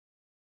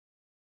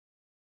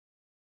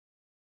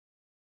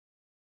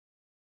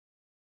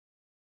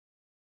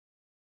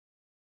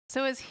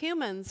So as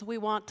humans, we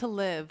want to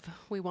live,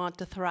 we want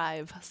to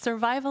thrive.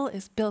 Survival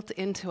is built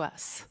into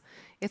us.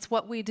 It's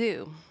what we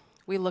do.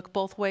 We look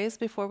both ways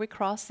before we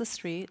cross the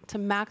street to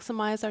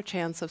maximize our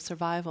chance of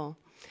survival.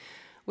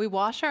 We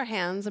wash our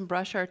hands and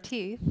brush our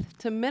teeth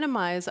to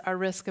minimize our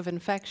risk of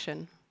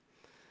infection.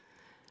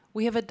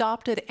 We have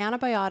adopted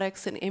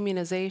antibiotics and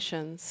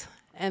immunizations,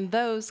 and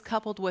those,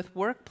 coupled with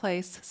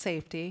workplace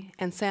safety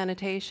and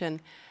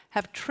sanitation,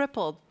 have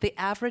tripled the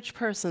average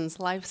person's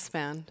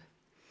lifespan.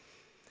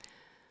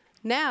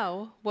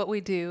 Now, what we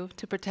do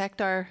to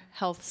protect our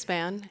health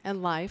span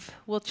and life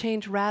will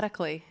change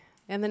radically.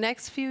 In the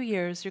next few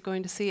years, you're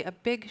going to see a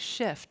big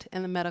shift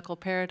in the medical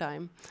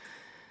paradigm.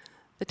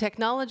 The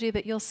technology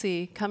that you'll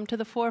see come to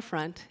the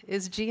forefront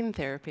is gene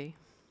therapy.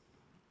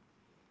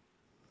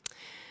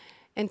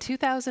 In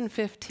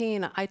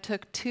 2015, I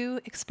took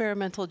 2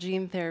 experimental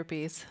gene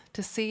therapies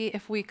to see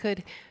if we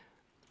could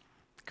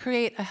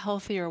create a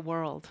healthier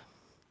world,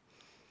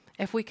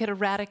 if we could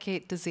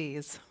eradicate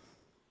disease.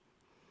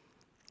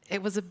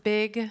 It was a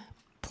big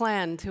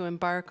plan to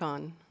embark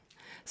on.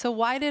 So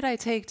why did I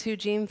take 2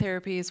 gene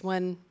therapies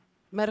when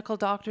medical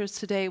doctors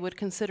today would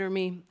consider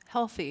me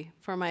healthy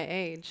for my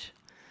age?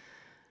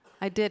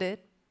 I did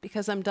it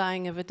because I'm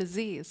dying of a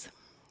disease,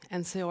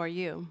 and so are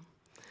you.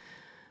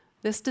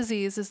 This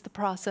disease is the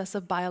process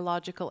of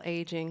biological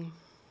aging.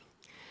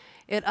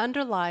 It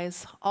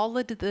underlies all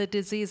of the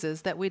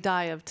diseases that we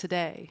die of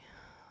today.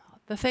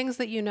 The things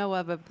that you know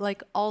of,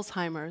 like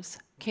Alzheimer's,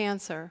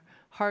 cancer,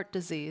 heart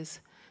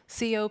disease,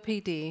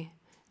 COPD,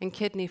 and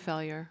kidney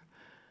failure,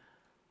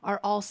 are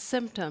all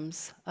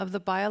symptoms of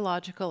the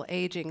biological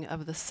aging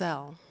of the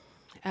cell.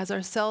 As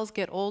our cells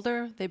get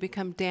older, they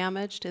become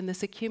damaged, and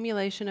this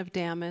accumulation of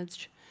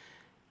damage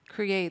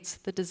creates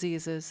the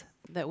diseases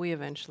that we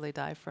eventually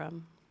die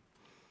from.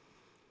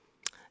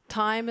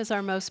 Time is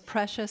our most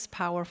precious,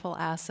 powerful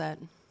asset.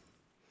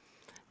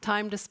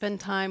 Time to spend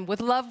time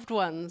with loved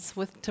ones,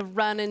 to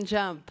run and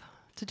jump,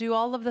 to do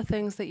all of the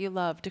things that you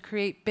love, to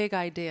create big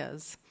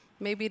ideas,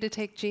 maybe to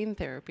take gene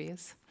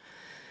therapies.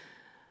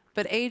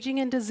 But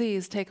aging and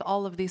disease take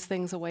all of these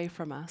things away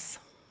from us.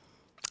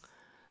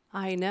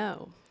 I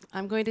know.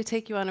 I'm going to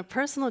take you on a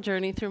personal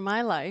journey through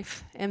my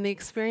life and the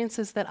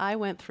experiences that I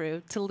went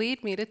through to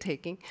lead me to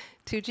taking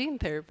 2 gene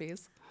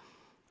therapies.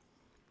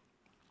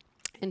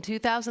 In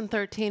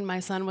 2013, my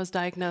son was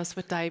diagnosed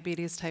with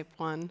diabetes type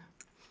 1.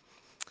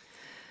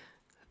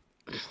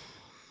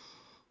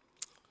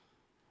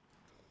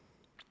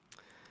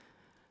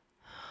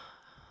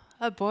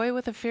 A boy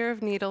with a fear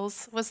of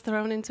needles was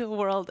thrown into a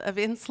world of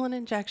insulin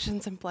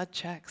injections and blood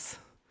checks.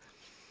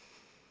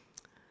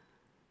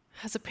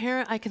 As a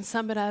parent, I can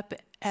sum it up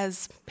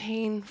as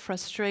pain,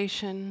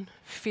 frustration,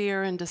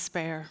 fear, and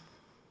despair.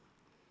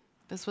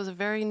 This was a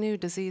very new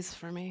disease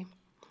for me.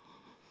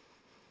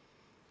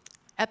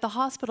 At the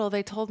hospital,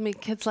 they told me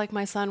kids like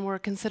my son were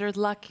considered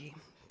lucky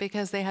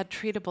because they had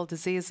treatable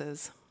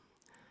diseases.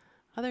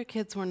 Other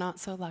kids were not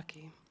so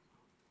lucky.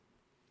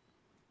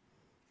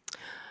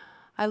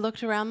 I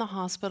looked around the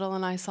hospital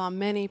and I saw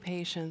many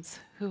patients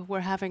who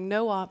were having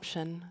no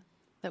option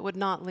that would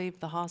not leave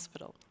the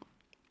hospital.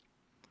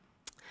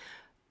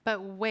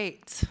 But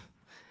wait,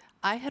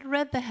 I had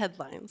read the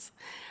headlines.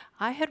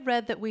 I had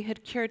read that we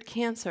had cured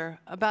cancer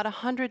about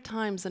 100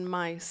 times in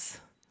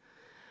mice.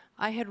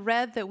 I had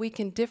read that we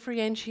can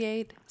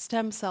differentiate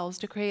stem cells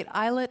to create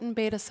islet and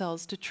beta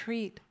cells to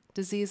treat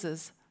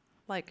diseases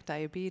like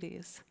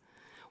diabetes.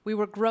 We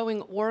were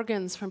growing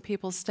organs from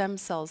people's stem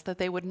cells that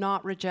they would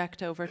not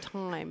reject over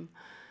time.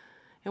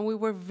 And we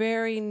were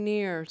very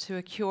near to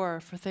a cure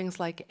for things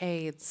like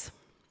AIDS.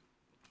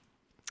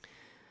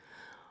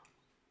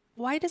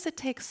 Why does it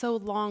take so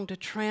long to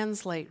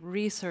translate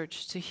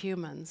research to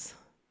humans?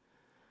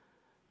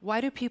 Why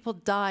do people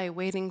die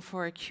waiting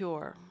for a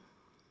cure?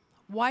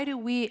 Why do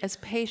we as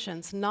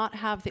patients not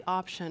have the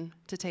option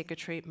to take a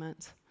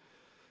treatment?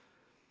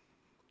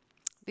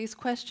 These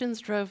questions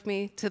drove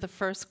me to the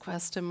first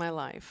quest in my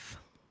life.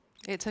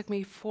 It took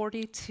me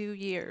 42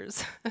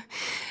 years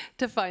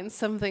to find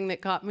something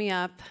that got me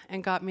up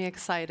and got me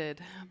excited,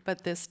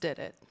 but this did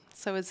it,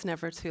 so it's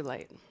never too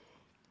late.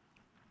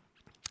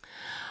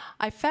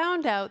 I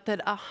found out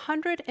that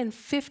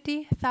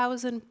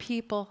 150,000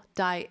 people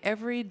die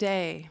every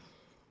day,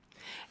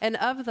 and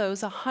of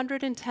those,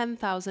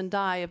 110,000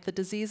 die of the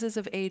diseases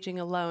of aging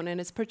alone, and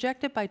it's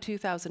projected by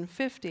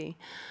 2050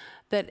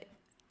 that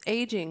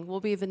aging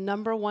will be the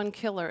 #1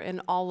 killer in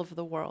all of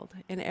the world,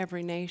 in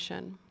every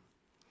nation.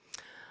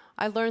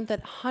 I learned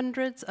that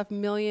hundreds of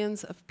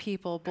millions of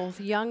people,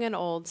 both young and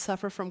old,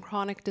 suffer from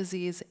chronic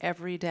disease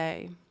every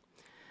day.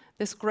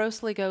 This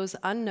grossly goes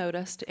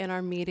unnoticed in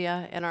our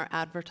media and our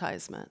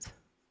advertisement.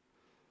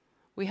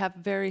 We have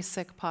very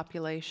sick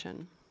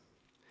population.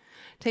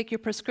 Take your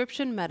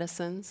prescription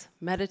medicines,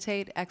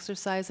 meditate,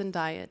 exercise, and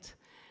diet.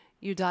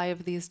 You die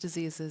of these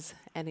diseases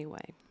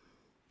anyway.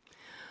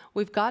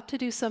 We've got to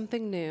do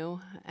something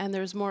new, and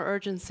there's more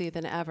urgency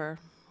than ever.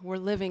 We're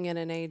living in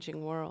an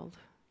aging world.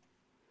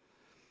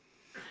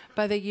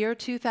 By the year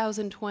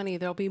 2020,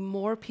 there'll be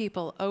more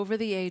people over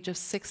the age of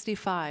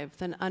 65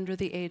 than under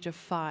the age of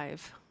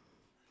 5.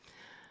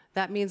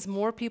 That means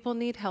more people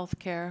need health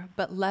care,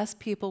 but less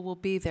people will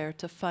be there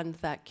to fund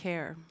that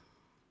care.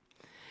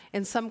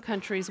 In some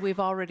countries, we've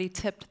already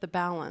tipped the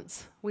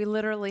balance. We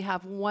literally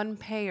have one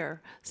payer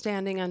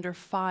standing under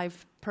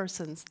 5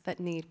 persons that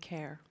need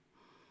care.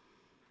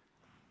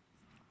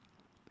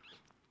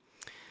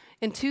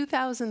 In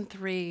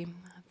 2003,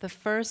 the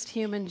first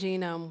human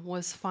genome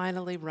was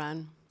finally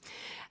run.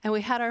 And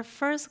we had our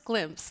first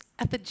glimpse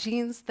at the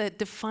genes that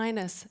define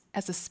us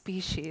as a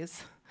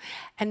species.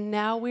 And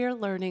now we are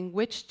learning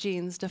which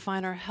genes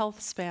define our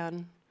health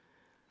span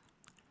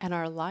and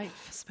our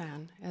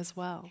lifespan as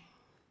well.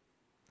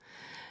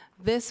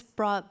 This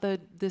brought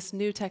this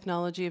new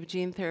technology of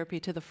gene therapy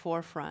to the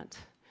forefront.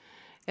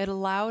 It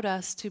allowed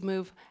us to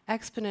move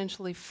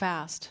exponentially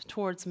fast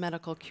towards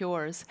medical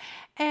cures.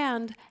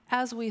 And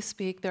as we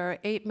speak, there are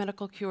 8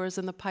 medical cures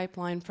in the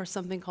pipeline for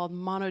something called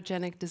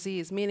monogenic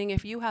disease, meaning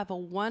if you have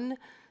one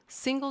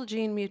single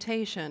gene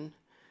mutation,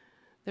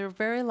 there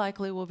very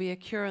likely will be a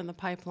cure in the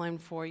pipeline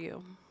for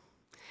you.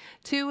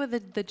 2 of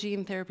the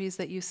gene therapies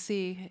that you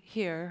see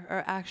here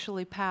are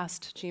actually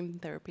past gene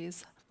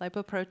therapies: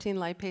 lipoprotein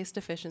lipase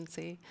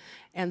deficiency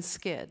and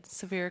SCID,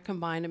 severe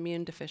combined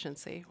immune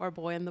deficiency, or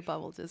boy in the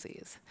bubble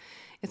disease.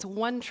 It's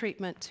one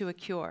treatment to a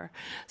cure.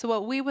 So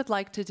what we would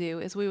like to do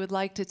is we would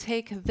like to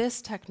take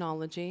this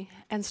technology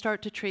and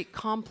start to treat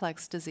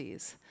complex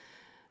disease,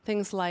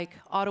 things like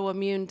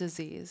autoimmune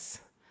disease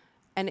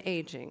and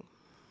aging.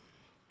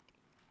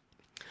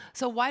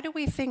 So why do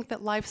we think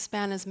that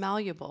lifespan is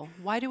malleable?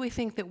 Why do we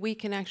think that we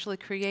can actually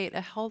create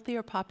a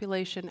healthier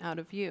population out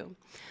of you?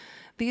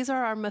 These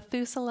are our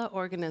Methuselah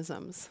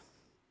organisms.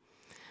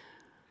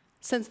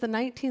 Since the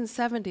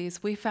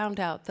 1970s, we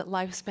found out that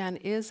lifespan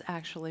is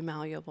actually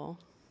malleable.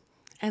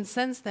 And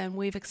since then,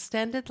 we've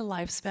extended the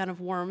lifespan of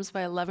worms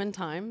by 11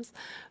 times,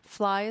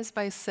 flies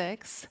by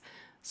 6,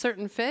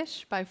 certain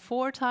fish by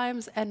 4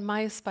 times, and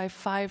mice by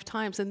 5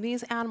 times. And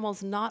these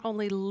animals not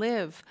only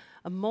live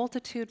a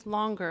multitude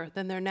longer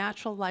than their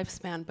natural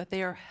lifespan, but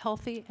they are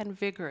healthy and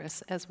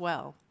vigorous as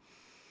well.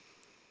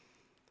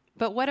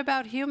 But what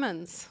about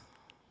humans?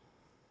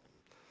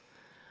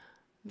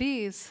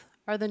 These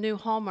are the new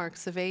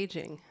hallmarks of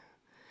aging.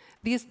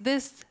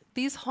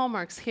 These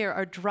hallmarks here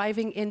are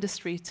driving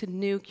industry to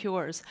new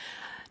cures.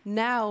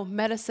 Now,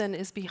 medicine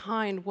is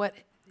behind what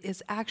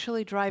is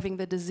actually driving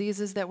the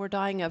diseases that we're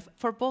dying of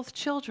for both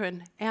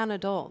children and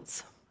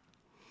adults.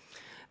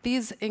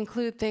 These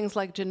include things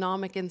like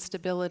genomic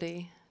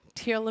instability,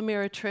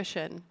 telomere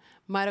attrition,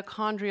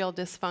 mitochondrial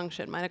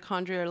dysfunction.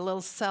 Mitochondria are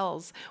little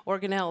cells,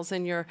 organelles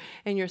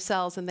in your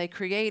cells, and they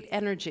create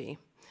energy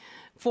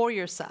for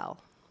your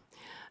cell.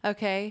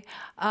 Okay,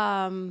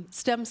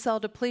 stem cell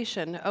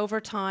depletion.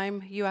 Over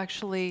time, you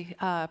actually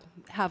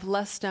have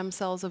less stem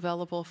cells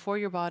available for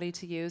your body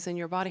to use, and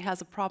your body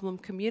has a problem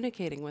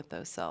communicating with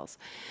those cells.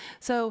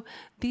 So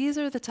these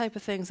are the type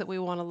of things that we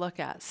want to look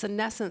at.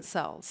 Senescence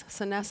cells.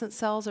 Senescence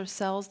cells are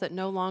cells that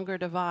no longer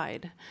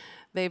divide.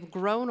 They've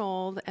grown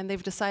old, and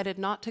they've decided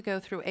not to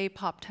go through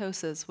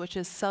apoptosis, which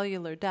is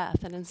cellular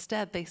death, and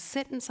instead they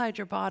sit inside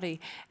your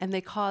body and they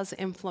cause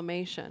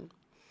inflammation.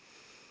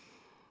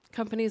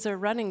 Companies are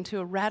running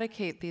to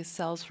eradicate these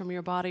cells from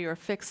your body or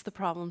fix the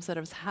problems that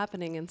are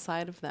happening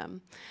inside of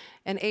them.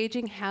 And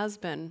aging has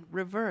been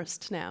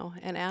reversed now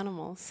in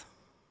animals.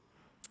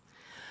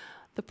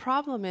 The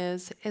problem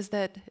is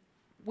that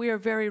we are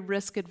very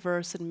risk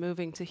adverse in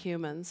moving to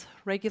humans.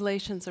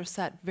 Regulations are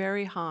set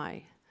very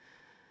high.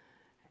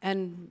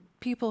 And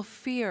people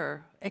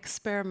fear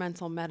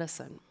experimental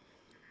medicine.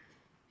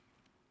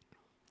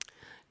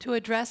 To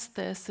address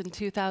this, in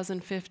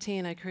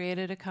 2015, I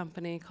created a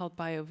company called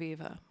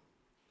BioViva.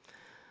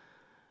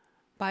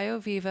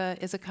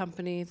 BioViva is a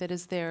company that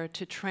is there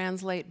to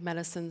translate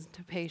medicines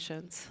to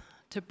patients,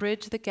 to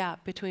bridge the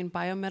gap between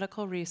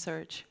biomedical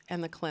research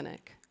and the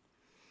clinic.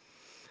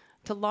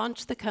 To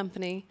launch the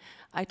company,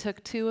 I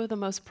took 2 of the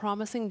most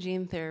promising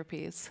gene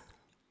therapies.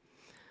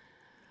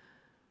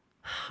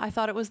 I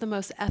thought it was the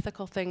most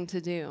ethical thing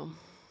to do,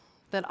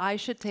 that I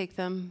should take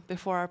them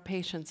before our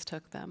patients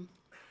took them.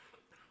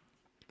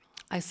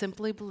 I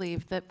simply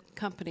believe that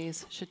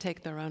companies should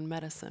take their own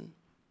medicine.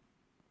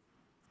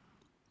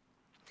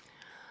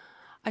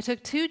 I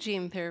took 2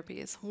 gene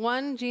therapies.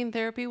 One gene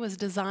therapy was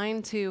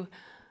designed to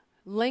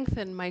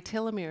lengthen my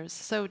telomeres.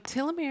 So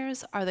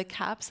telomeres are the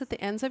caps at the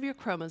ends of your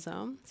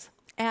chromosomes.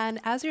 And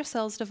as your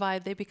cells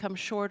divide, they become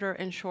shorter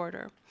and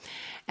shorter.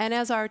 And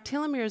as our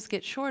telomeres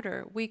get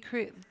shorter,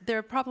 there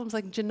are problems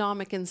like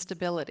genomic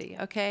instability,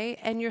 okay?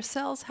 And your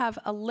cells have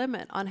a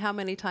limit on how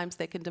many times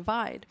they can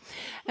divide.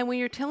 And when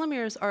your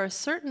telomeres are a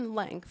certain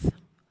length,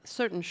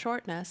 certain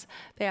shortness,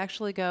 they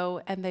actually go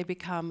and they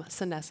become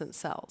senescent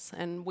cells.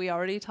 And we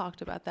already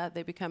talked about that.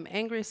 They become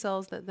angry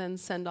cells that then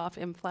send off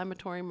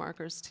inflammatory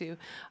markers to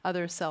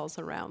other cells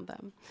around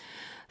them.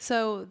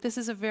 So this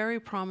is a very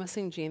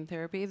promising gene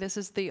therapy. This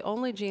is the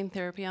only gene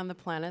therapy on the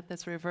planet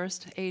that's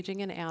reversed aging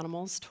in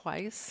animals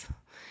twice.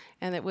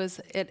 And it was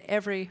at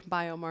every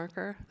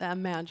biomarker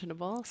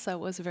imaginable, so it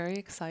was very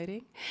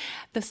exciting.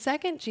 The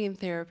second gene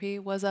therapy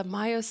was a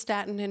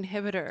myostatin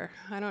inhibitor.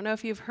 I don't know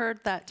if you've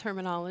heard that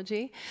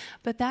terminology,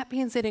 but that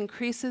means it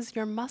increases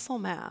your muscle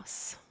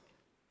mass.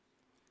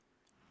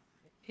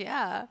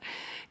 Yeah,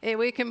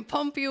 we can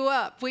pump you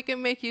up. We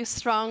can make you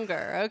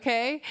stronger,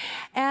 okay?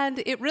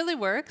 And it really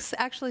works.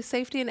 Actually,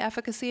 safety and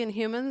efficacy in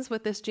humans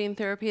with this gene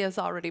therapy has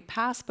already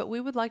passed, but we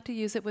would like to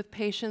use it with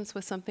patients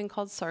with something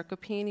called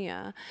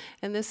sarcopenia.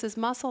 And this is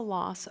muscle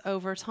loss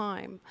over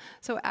time.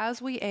 So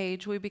as we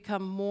age, we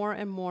become more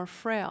and more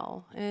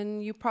frail.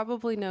 And you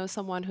probably know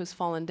someone who's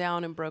fallen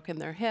down and broken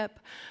their hip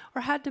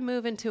or had to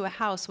move into a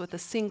house with a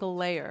single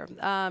layer,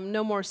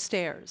 no more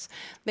stairs.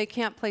 They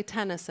can't play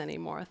tennis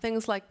anymore,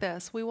 things like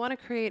this. We want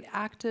to create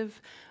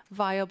active,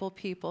 viable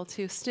people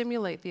to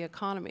stimulate the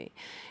economy.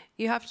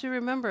 You have to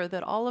remember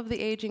that all of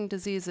the aging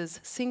diseases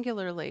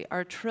singularly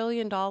are $1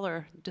 trillion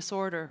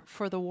disorder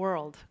for the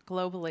world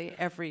globally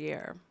every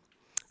year.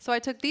 So I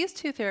took these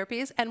two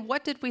therapies, and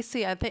what did we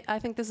see? I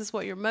think this is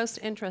what you're most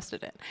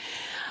interested in.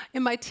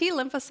 In my T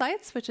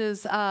lymphocytes, which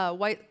is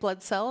white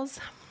blood cells,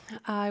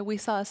 we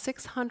saw a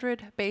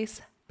 600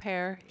 base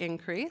pair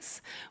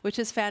increase, which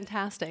is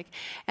fantastic.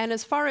 And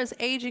as far as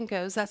aging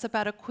goes, that's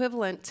about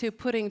equivalent to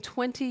putting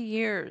 20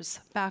 years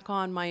back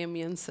on my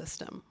immune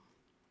system.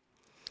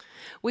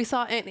 We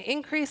saw an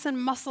increase in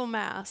muscle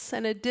mass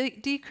and a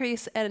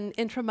decrease in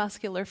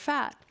intramuscular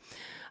fat.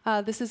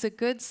 This is a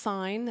good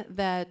sign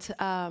that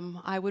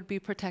I would be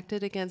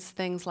protected against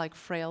things like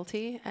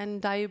frailty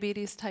and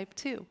diabetes type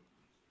 2.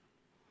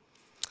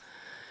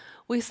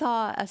 We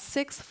saw a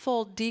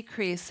 6-fold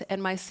decrease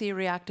in my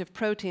C-reactive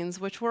proteins,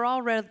 which were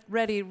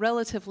already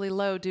relatively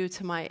low due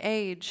to my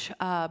age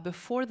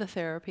before the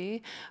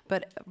therapy,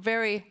 but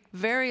very,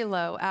 very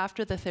low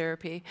after the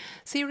therapy.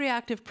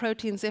 C-reactive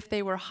proteins, if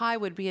they were high,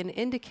 would be an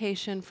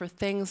indication for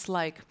things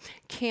like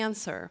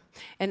cancer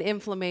and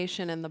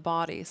inflammation in the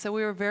body. So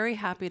we were very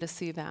happy to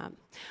see that.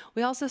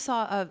 We also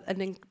saw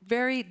a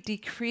very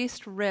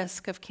decreased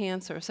risk of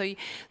cancer. So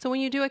when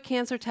you do a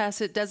cancer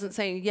test, it doesn't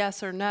say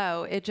yes or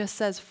no. It just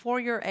says, for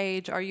your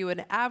age, are you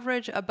an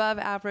average, above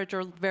average,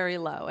 or very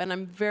low? And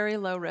I'm very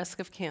low risk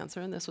of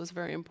cancer, and this was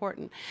very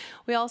important.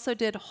 We also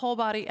did whole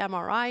body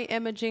MRI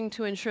imaging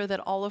to ensure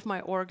that all of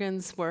my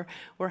organs were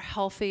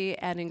healthy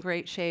and in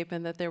great shape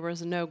and that there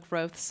was no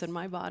growths in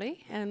my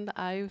body. And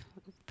I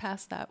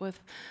passed that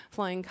with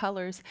flying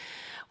colors.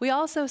 We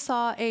also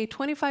saw a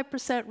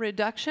 25%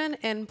 reduction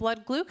in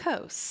blood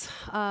glucose,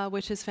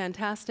 which is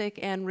fantastic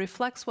and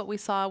reflects what we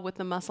saw with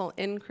the muscle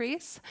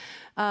increase,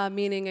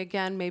 meaning,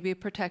 again, maybe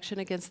protection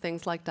against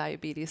things like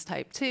diabetes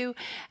type 2.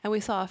 And we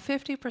saw a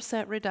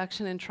 50%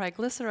 reduction in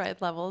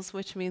triglyceride levels,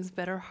 which means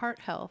better heart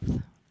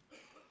health.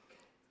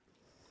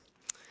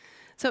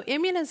 So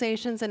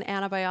immunizations and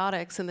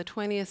antibiotics in the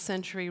 20th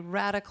century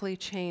radically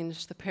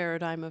changed the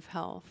paradigm of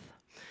health.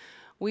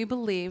 We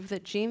believe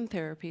that gene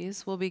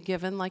therapies will be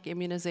given like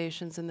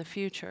immunizations in the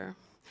future,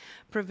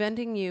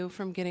 preventing you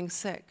from getting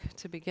sick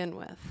to begin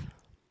with.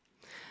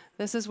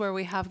 This is where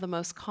we have the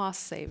most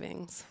cost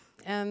savings,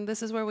 and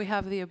this is where we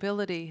have the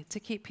ability to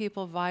keep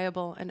people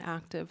viable and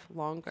active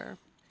longer.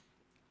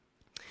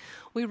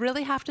 We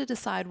really have to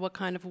decide what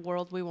kind of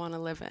world we want to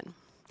live in.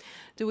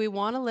 Do we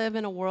want to live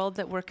in a world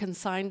that we're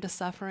consigned to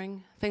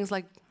suffering, things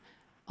like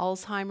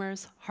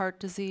Alzheimer's, heart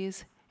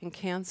disease, and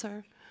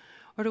cancer?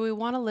 Or do we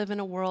want to live in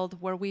a world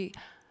where we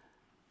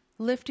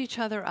lift each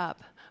other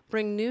up,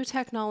 bring new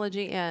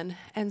technology in,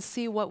 and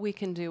see what we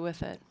can do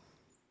with it?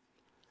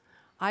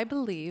 I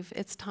believe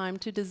it's time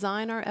to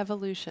design our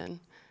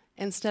evolution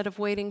instead of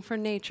waiting for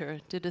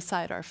nature to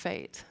decide our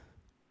fate.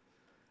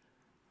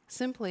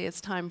 Simply, it's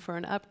time for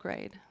an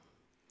upgrade.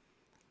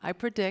 I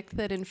predict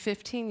that in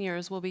 15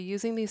 years, we'll be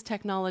using these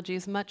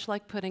technologies much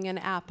like putting an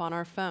app on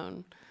our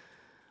phone.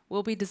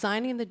 We'll be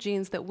designing the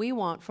genes that we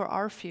want for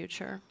our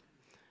future,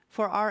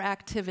 for our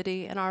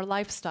activity and our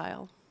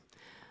lifestyle.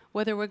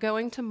 Whether we're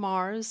going to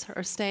Mars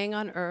or staying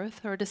on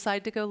Earth or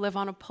decide to go live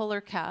on a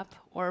polar cap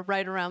or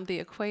right around the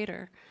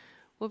equator,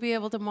 we'll be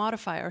able to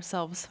modify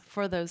ourselves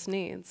for those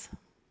needs.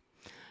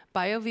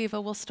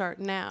 BioViva will start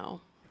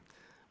now.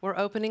 We're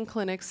opening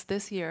clinics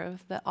this year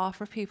that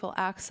offer people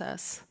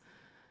access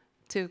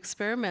to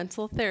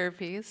experimental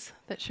therapies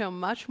that show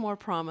much more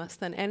promise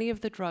than any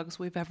of the drugs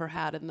we've ever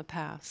had in the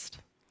past.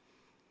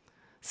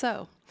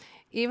 So,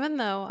 even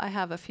though I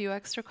have a few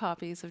extra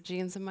copies of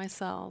genes in my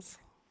cells,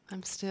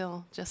 I'm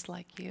still just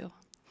like you.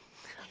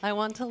 I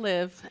want to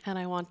live and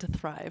I want to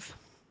thrive.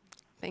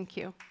 Thank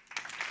you.